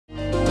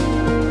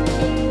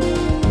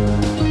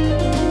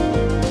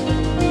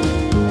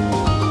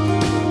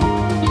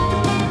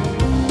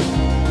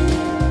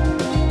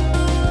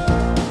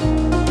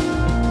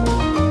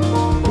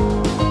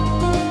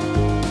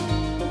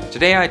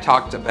Today I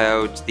talked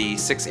about the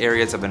 6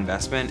 areas of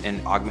investment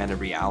in augmented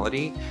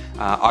reality.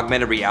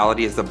 Augmented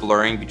reality is the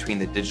blurring between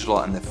the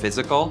digital and the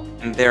physical,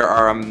 and there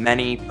are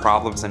many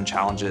problems and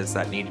challenges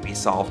that need to be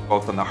solved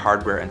both on the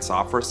hardware and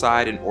software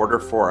side in order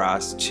for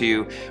us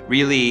to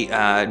really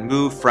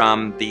move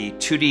from the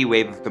 2D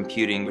wave of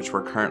computing, which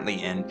we're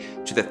currently in,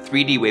 to the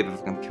 3D wave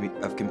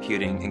of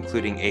computing,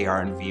 including AR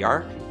and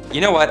VR. You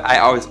know what,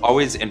 I was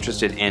always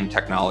interested in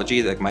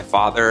technology. Like my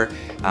father,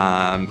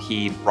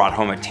 he brought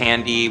home a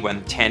Tandy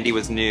when Tandy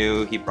was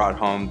new. He brought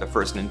home the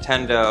first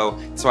Nintendo.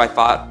 So I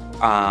thought,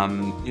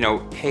 you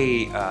know,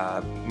 hey,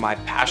 my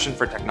passion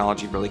for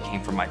technology really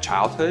came from my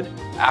childhood.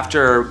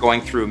 After going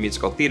through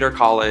musical theater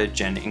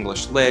college and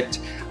English Lit,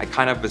 I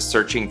kind of was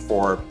searching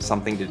for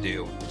something to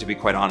do, to be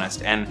quite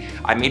honest. And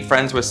I made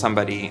friends with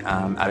somebody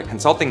at a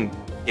consulting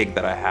gig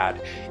that I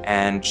had,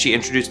 and she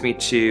introduced me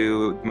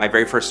to my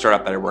very first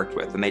startup that I worked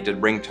with, and they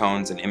did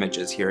ringtones and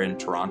images here in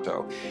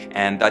Toronto.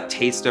 And that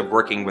taste of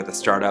working with a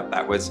startup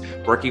that was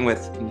working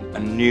with a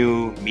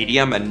new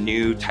medium, a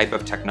new type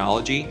of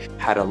technology,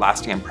 had a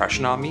lasting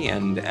impression on me,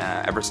 and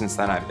ever since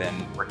then I've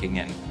been working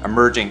in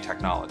emerging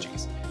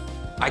technologies.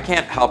 I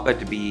can't help but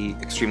to be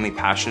extremely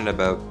passionate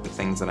about the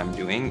things that I'm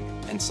doing.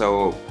 And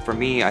so for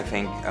me, I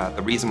think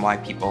the reason why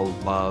people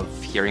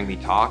love hearing me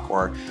talk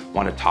or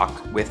want to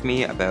talk with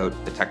me about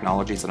the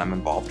technologies that I'm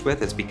involved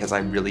with is because I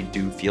really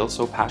do feel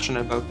so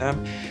passionate about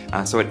them.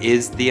 So it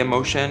is the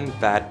emotion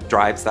that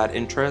drives that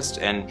interest.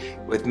 And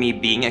with me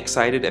being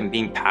excited and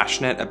being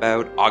passionate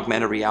about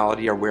augmented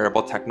reality or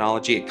wearable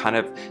technology, it kind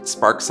of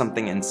sparks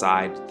something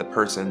inside the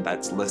person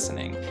that's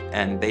listening.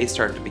 And they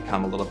start to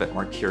become a little bit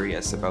more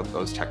curious about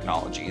those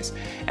technologies.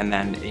 And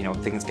then, you know,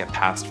 things get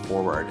passed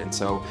forward. And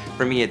so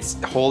for me, it's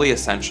wholly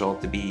essential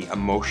to be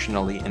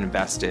emotionally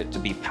invested, to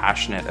be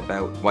passionate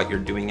about what you're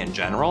doing in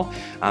general,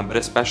 but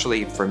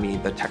especially for me,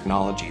 the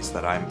technologies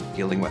that I'm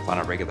dealing with on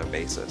a regular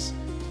basis.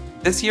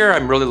 This year,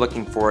 I'm really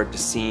looking forward to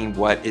seeing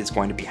what is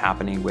going to be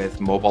happening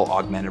with mobile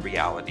augmented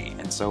reality.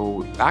 And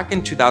so back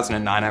in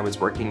 2009, I was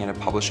working in a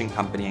publishing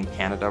company in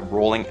Canada,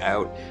 rolling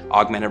out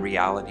augmented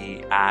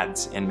reality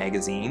ads in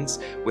magazines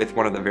with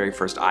one of the very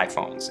first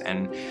iPhones.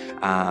 And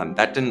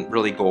that didn't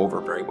really go over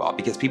very well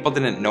because people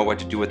didn't know what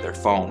to do with their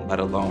phone, let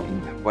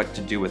alone what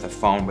to do with a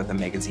phone with a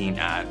magazine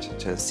ad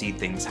to see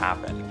things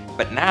happen.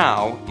 But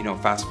now, you know,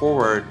 fast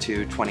forward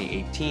to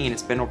 2018,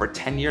 it's been over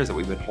 10 years that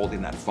we've been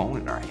holding that phone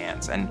in our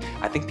hands. And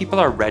I think people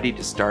are ready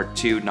to start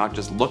to not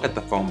just look at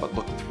the phone, but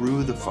look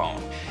through the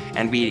phone.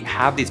 And we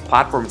have these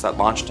platforms that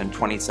launched in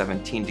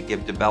 2017 to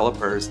give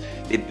developers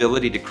the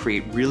ability to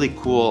create really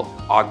cool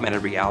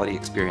augmented reality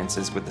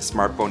experiences with the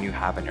smartphone you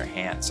have in your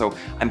hand. So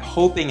I'm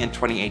hoping in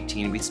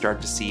 2018 we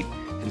start to see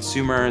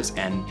consumers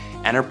and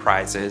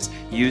enterprises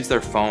use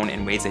their phone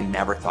in ways they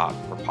never thought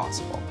were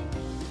possible.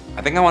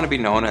 I think I want to be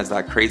known as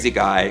that crazy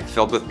guy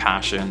filled with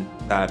passion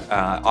that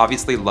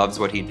obviously loves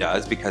what he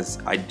does, because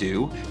I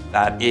do,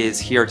 that is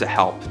here to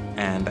help,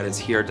 and that is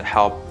here to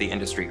help the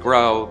industry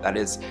grow, that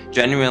is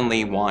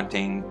genuinely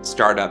wanting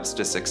startups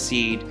to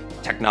succeed,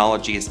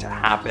 technologies to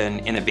happen,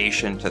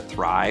 innovation to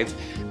thrive.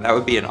 That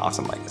would be an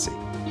awesome legacy.